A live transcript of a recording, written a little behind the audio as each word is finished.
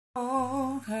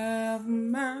Lord have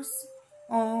mercy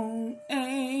on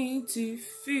AunTeaFee.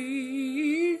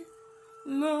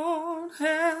 Lord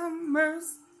have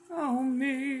mercy on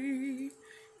me.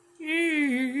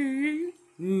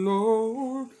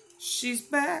 Lord, she's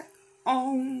back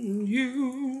on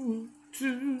you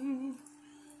too.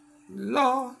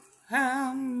 Lord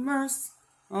have mercy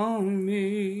on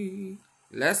me.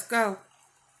 Let's go.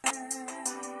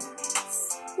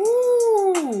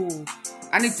 Ooh,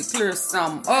 I need to clear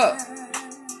something up.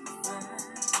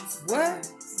 What?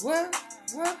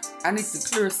 I need to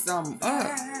clear something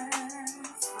up.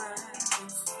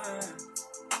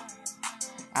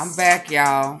 I'm back,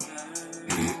 y'all.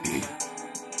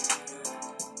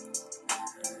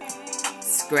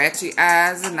 Scratchy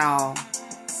eyes and all.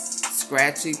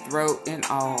 Scratchy throat and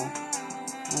all.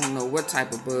 I don't know what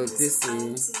type of bug this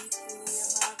is.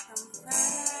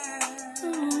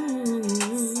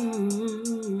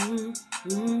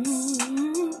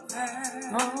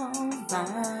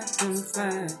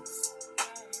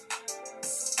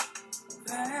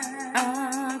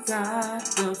 I got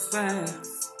the facts.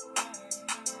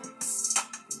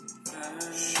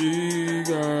 She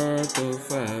got the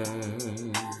facts.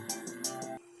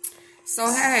 So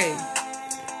hey,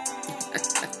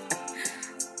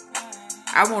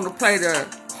 I want to play the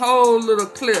whole little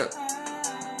clip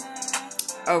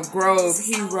of Grove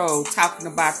Hero talking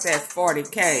about that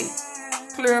 40K.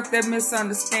 Clear up that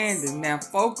misunderstanding. Now,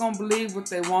 folk gonna believe what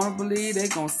they want to believe. They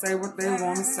gonna say what they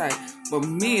want to say. But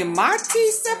me and my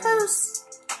tea sippers,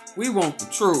 we want the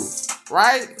truth,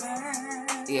 right?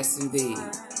 Yes, indeed.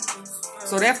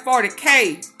 So that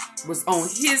 40K was on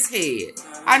his head.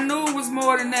 I knew it was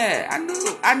more than that. I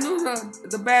knew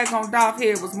the bag on Dolph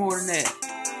head was more than that.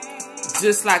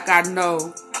 Just like I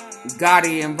know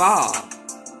Gotti involved.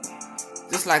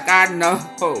 Just like I know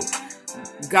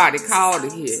Gotti called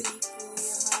it here.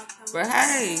 But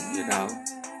hey, you know,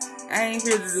 I ain't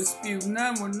here to dispute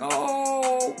nothing with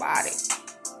nobody.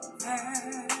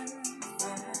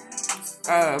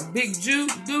 Big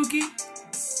Dookie.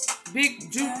 Big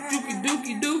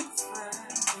Dookie Duke.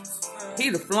 He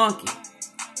the flunky.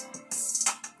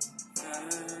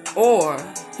 Or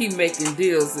he making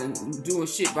deals and doing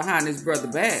shit behind his brother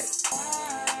back.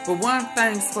 But one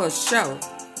thing's for sure,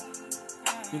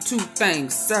 and two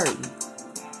things certain.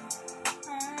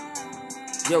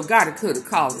 Yo, Gotti could have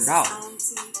called it off,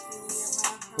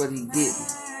 but he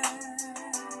didn't.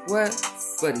 What?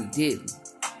 But he didn't.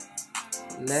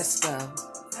 Let's go.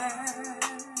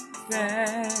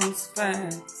 Thanks.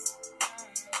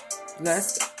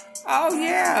 Let's go. Oh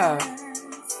yeah.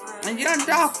 And young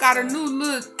Dolph got a new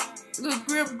little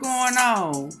grip going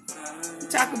on. He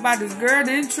talking about this girl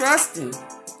didn't trust him.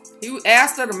 He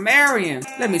asked her to marry him.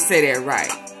 Let me say that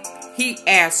right. He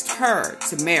asked her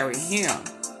to marry him.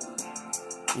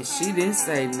 And she didn't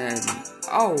say nothing.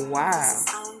 Oh, wow.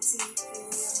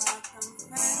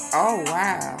 Oh,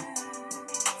 wow.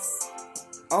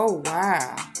 Oh,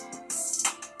 wow.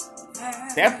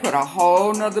 That put a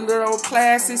whole nother little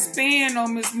classy spin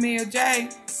on Miss Mia J.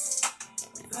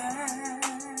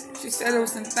 She said it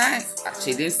was some things.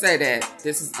 She didn't say that.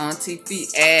 This is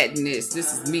AunTeaFee adding this.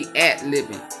 This is me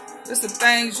ad-libbing. There's some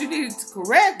things you needed to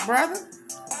correct, brother.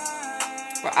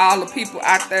 For all the people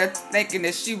out there thinking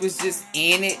that she was just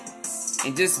in it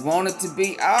and just wanted to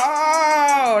be,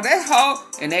 oh, that hoe.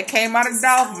 And that came out of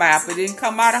Dolph's mouth. It didn't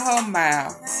come out of her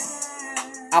mouth.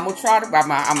 I'm gonna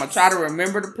try to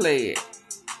remember to play it.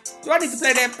 Do I need to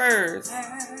play that first?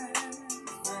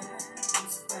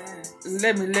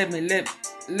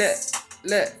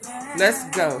 Let's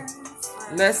go.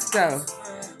 Let's go.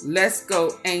 Let's go,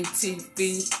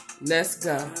 AunTeaFee. Let's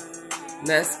go.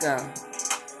 Let's go.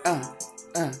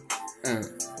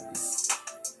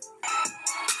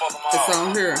 It's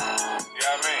on here. Yeah,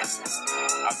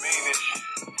 I mean it.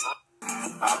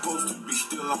 I'm supposed to be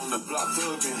still on the block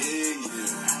thugging, yeah.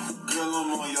 Girl,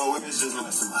 I'm on your ass just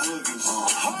like some huggies. I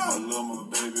love my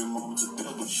baby mama to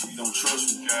death, but she don't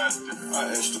trust me. I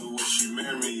asked her would she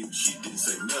marry me, she didn't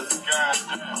say nothing.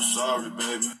 I'm sorry,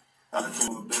 baby. I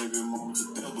can't my baby mama to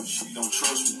death, but she don't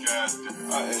trust me. I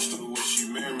asked her would she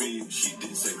marry me, she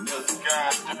didn't say nothing.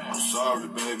 I'm sorry,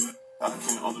 baby. I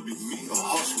can only be me, a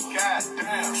hustler.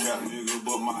 Goddamn. Trap nigga,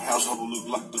 but my household look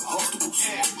like the Hustables.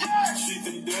 Yeah. She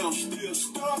think that I'm still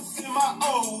stuck in my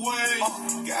old ways.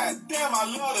 Goddamn, I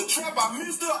love the trap, I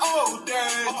miss the old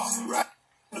days.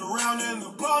 Riding around in the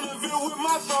Bonneville with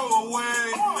my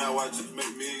throwaway. Now I just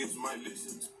make millions, might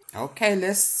listen. Okay,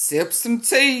 let's sip some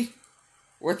tea.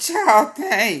 What y'all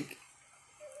think?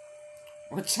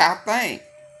 What y'all think?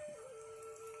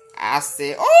 I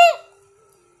said, oh,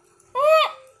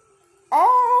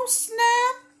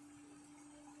 snap.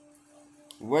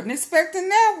 Wasn't expecting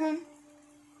that one.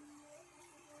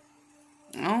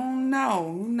 Oh,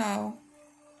 no, no.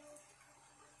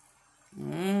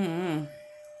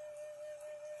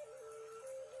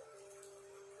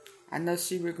 I know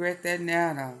she regret that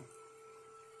now, though.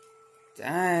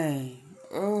 Dang.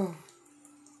 Oh.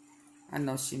 I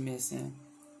know she miss him.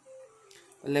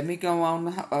 But let me go on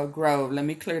the Grove. Let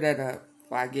me clear that up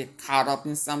before I get caught up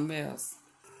in something else.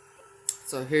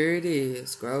 So here it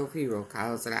is. Grove Hero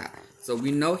calls it out. So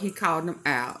we know he called him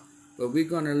out. But we're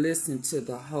going to listen to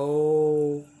the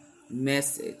whole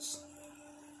message.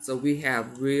 So we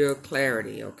have real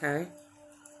clarity, okay?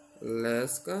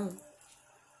 Let's go.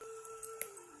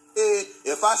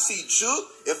 If I see Juke,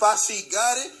 if I see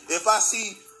Gotti, if I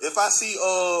see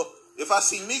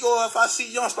Migo, or if I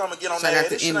see Youngster, I'ma get on that.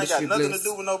 This shit ain't got nothing to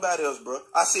do with nobody else, bro.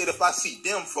 I said if I see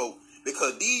them folk,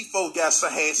 because these folk had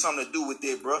something to do with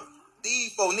it, bro.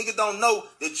 These folk, nigga don't know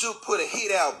that Juke put a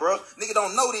hit out, bro. Nigga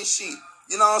don't know this shit.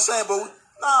 You know what I'm saying? But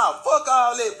nah, fuck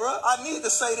all that, bro. I need to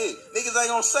say that. Niggas ain't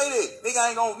gonna say that. Nigga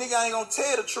ain't gonna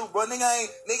tell the truth, bro. Nigga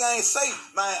ain't say,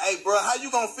 man, hey, bro, how you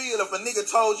gonna feel if a nigga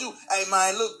told you, hey,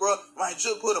 man, look, bro, man,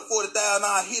 just put a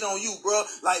 $40,000 hit on you, bro.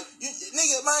 Like, you,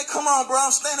 nigga, man, come on, bro.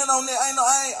 I'm standing on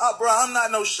that. Bro, I'm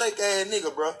not no shake ass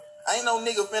nigga, bro. Ain't no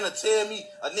nigga finna tell me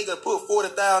a nigga put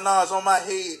 $40,000 on my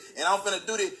head and I'm finna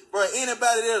do this, bro.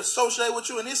 Anybody that associate with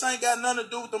you, and this ain't got nothing to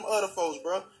do with them other folks,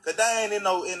 bro. Cause they ain't in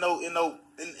none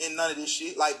of this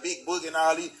shit like Big Boog and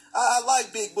all these. I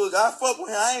like Big Boog. I fuck with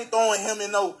him. I ain't throwing him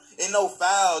in no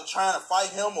foul trying to fight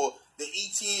him or the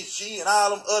ETSG and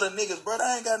all them other niggas, bro.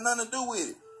 That ain't got nothing to do with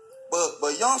it.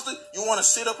 But Youngster, you want to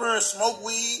sit up here and smoke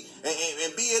weed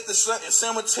and be at the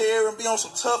cemetery and be on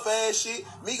some tough ass shit.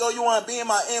 Migo, you want to be in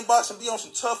my inbox and be on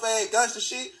some tough ass gangster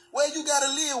shit. Well, you gotta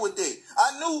live with it.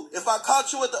 I knew if I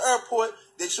caught you at the airport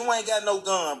that you ain't got no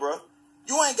gun, bro.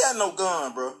 You ain't got no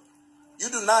gun, bro. You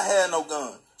do not have no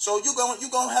gun. So you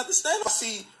gonna have to stand up.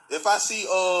 If I see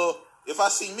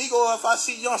Migo or if I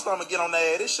see Youngster, I'ma get on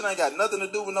that. This shit ain't got nothing to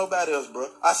do with nobody else, bro.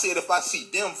 I said if I see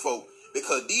them folk.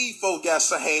 Because these folk had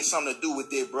something to do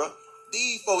with it, bro.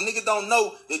 These folk, nigga don't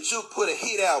know that you put a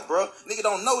hit out, bro. Nigga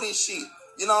don't know this shit.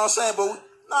 You know what I'm saying? But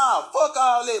nah, fuck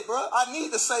all that, bro. I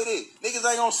need to say that. Niggas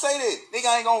ain't gonna say that. Nigga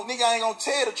ain't gonna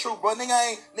tell the truth, bro. Nigga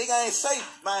ain't say,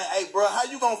 man, hey, bro, how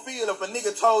you gonna feel if a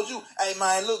nigga told you, hey,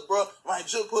 man, look, bro, man,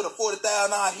 just put a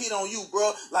 $40,000 hit on you,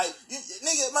 bro. Like,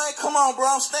 nigga, man, come on, bro.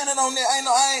 I'm standing on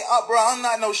that. Bro, I'm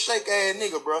not no shake ass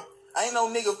nigga, bro. Ain't no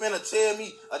nigga finna tell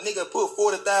me a nigga put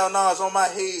 $40,000 on my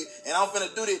head and I'm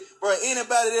finna do this, bro.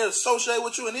 Anybody that associate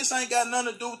with you, and this ain't got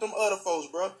nothing to do with them other folks,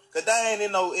 bro. Cause they ain't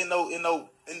in none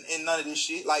of this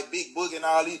shit like Big Boog and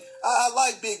all these. I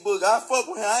like Big Boog. I fuck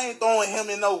with him. I ain't throwing him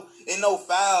in no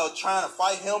foul trying to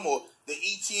fight him or the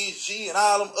ETSG and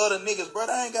all them other niggas, bro.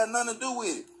 That ain't got nothing to do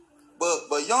with it.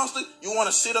 But Youngster, you want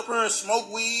to sit up here and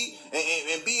smoke weed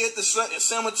and be at the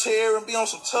cemetery and be on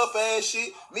some tough ass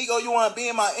shit. Migo, you want to be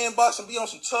in my inbox and be on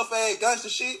some tough ass gangster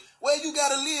shit. Well, you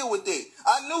gotta live with it.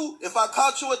 I knew if I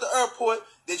caught you at the airport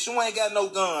that you ain't got no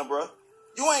gun, bro.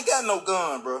 You ain't got no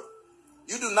gun, bro.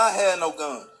 You do not have no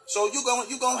gun. So you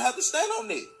gonna have to stand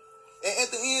on it. And at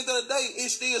the end of the day, it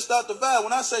still stop the violence.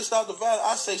 When I say stop the violence,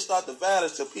 I say stop the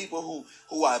violence to people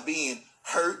who are being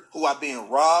hurt, who are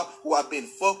being robbed, who are being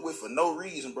fucked with for no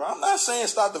reason, bro. I'm not saying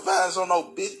stop the violence on no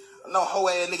bitch, no hoe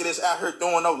ass nigga that's out here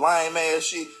doing no lame ass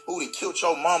shit, who done killed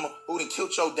your mama, who done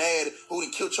killed your daddy, who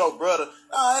done killed your brother.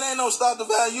 Nah, it ain't no stop the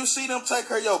violence. You see them, take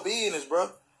care of your business,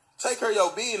 bro. Take care of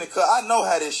your business, cause I know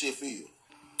how this shit feel.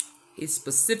 He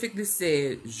specifically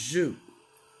said Ju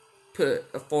put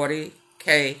a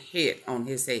 40K hit on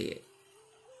his head.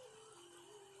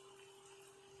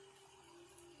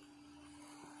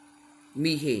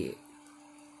 Meathead.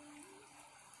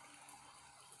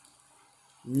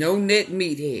 No net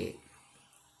meathead.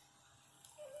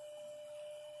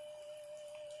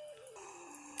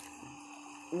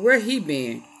 Where he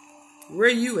been? Where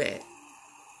you at?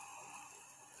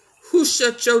 Who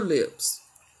shut your lips?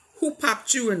 Who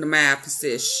popped you in the mouth and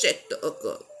said, shut the fuck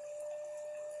up?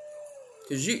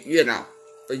 Because you know,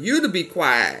 for you to be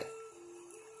quiet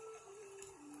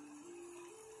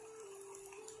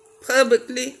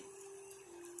publicly,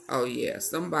 oh yeah,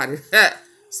 somebody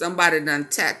done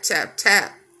tapped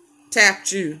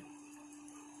you.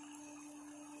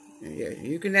 Yeah,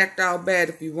 you can act all bad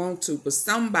if you want to, but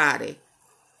somebody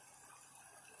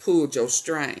pulled your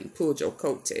string, pulled your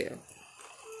coattail.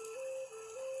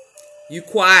 You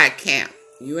quiet camp.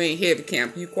 You ain't heavy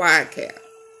camp. You quiet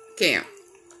camp.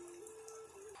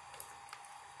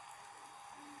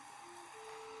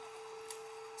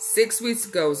 Six weeks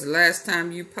ago was the last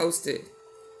time you posted.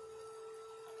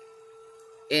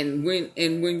 And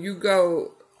when you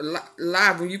go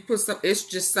live when you put some, it's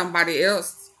just somebody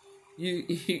else.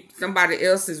 Somebody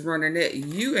else is running it.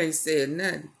 You ain't said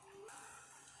nothing.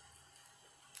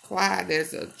 Quiet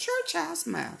as a church house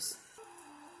mouse.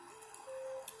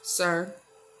 Sir,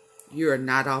 you are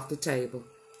not off the table.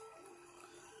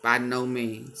 By no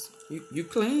means. You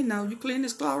clean though. You clean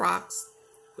as Clearup,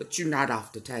 but you're not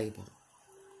off the table.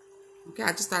 Okay,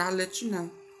 I just thought I'd let you know.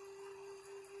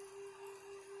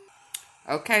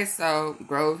 Okay, so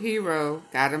Grove Hero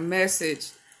got a message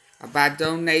about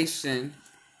donation.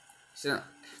 So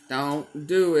don't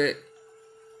do it.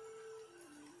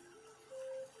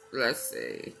 Let's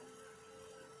see.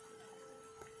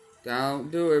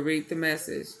 Don't do it. Read the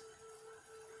message.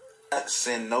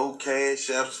 Send no cash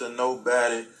apps to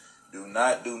nobody. Do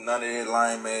not do none of that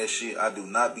lame ass shit. I do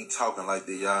not be talking like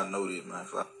that. Y'all know this, man.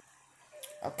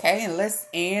 Okay, and let's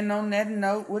end on that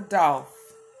note with Dolph.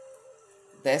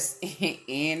 Let's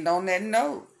end on that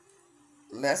note.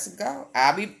 Let's go.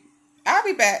 I'll be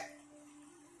back.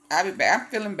 I'll be back. I'm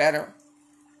feeling better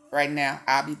right now.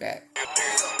 I'll be back.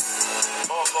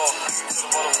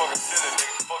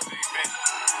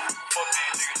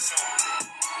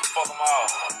 Fuck them all.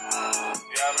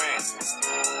 You know what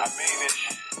I mean this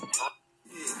shit.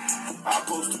 I'm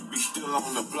supposed to be still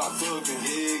on the block thugging,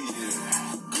 yeah.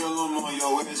 Girl, I'm on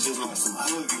your ass just like some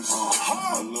huggies.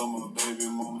 I love my baby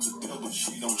mama to death, but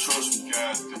she don't trust me. I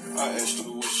asked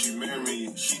her would she marry me,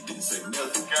 and she didn't say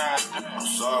nothing. I'm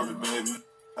sorry, baby.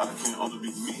 I can only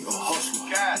be me, a hustler.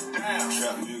 Trap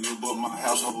nigga, but my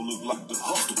household look like the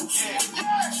Hustables.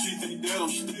 She think that I'm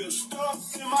still stuck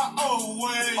in my old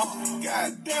ways.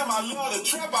 Goddamn, I love the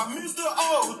trap, I miss the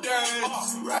old days.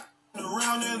 Riding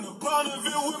around in the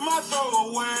Bonneville with my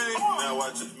throwaway. Now I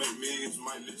just make millions,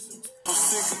 might listen. I'm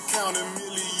sick of counting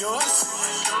millions.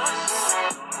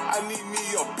 I need me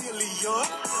a billion.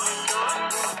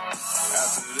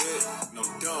 After that,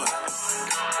 I'm done.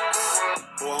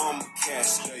 Boy, I'm a cash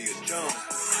slayer, done.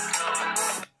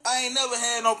 I ain't never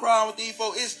had no problem with these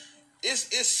folks.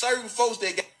 It's certain folks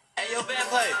that got. Hey, yo, bad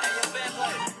play.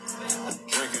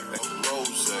 Drinking that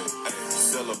rose,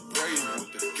 celebrating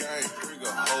with the gang, bring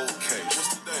a whole cake. What's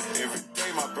today? Every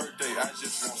day my birthday, I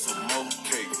just want some more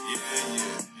cake.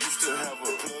 Yeah. Used to have a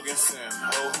plug in San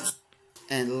Jose.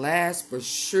 And last but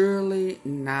surely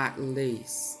not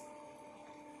least,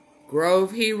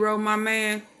 Grove Hero, my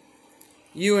man,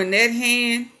 you in that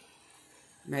hand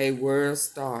made world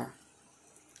star.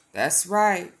 That's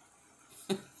right.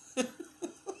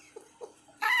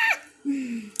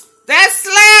 That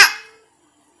slap,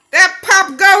 that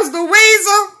pop goes the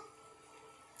weasel,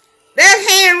 that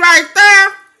hand right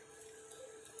there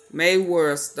made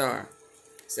world star.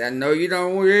 So I know you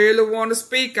don't really want to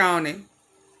speak on it,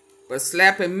 but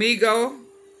slapping Migo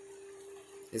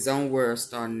is on world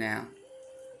star now.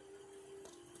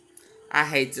 I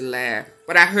hate to laugh,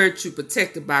 but I heard you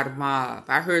protected by the mob.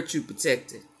 I heard you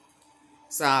protected,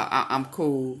 so I'm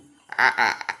cool.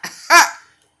 I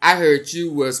heard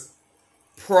you was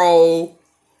protected.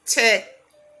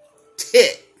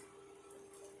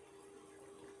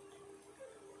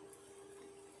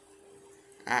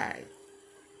 Alright.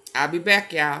 I'll be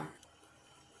back, y'all.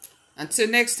 Until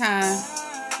next time.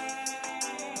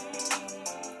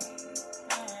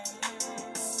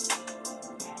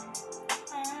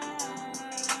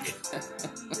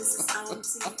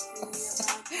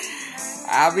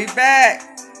 I'll be back.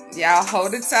 Y'all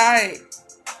hold it tight.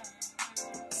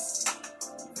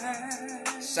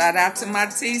 Shout out to my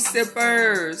tea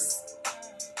sippers.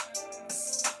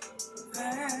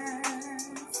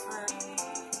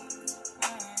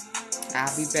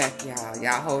 I'll be back, y'all.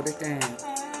 Y'all hold it down.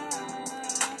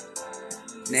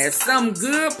 Now, if something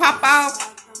good pop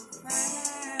off,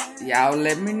 y'all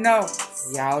let me know.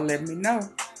 Y'all let me know.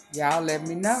 Y'all let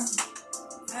me know.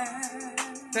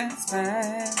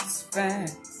 Fast.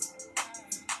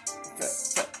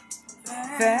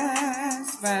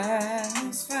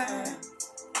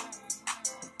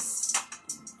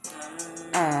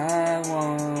 I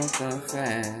want the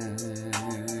fast.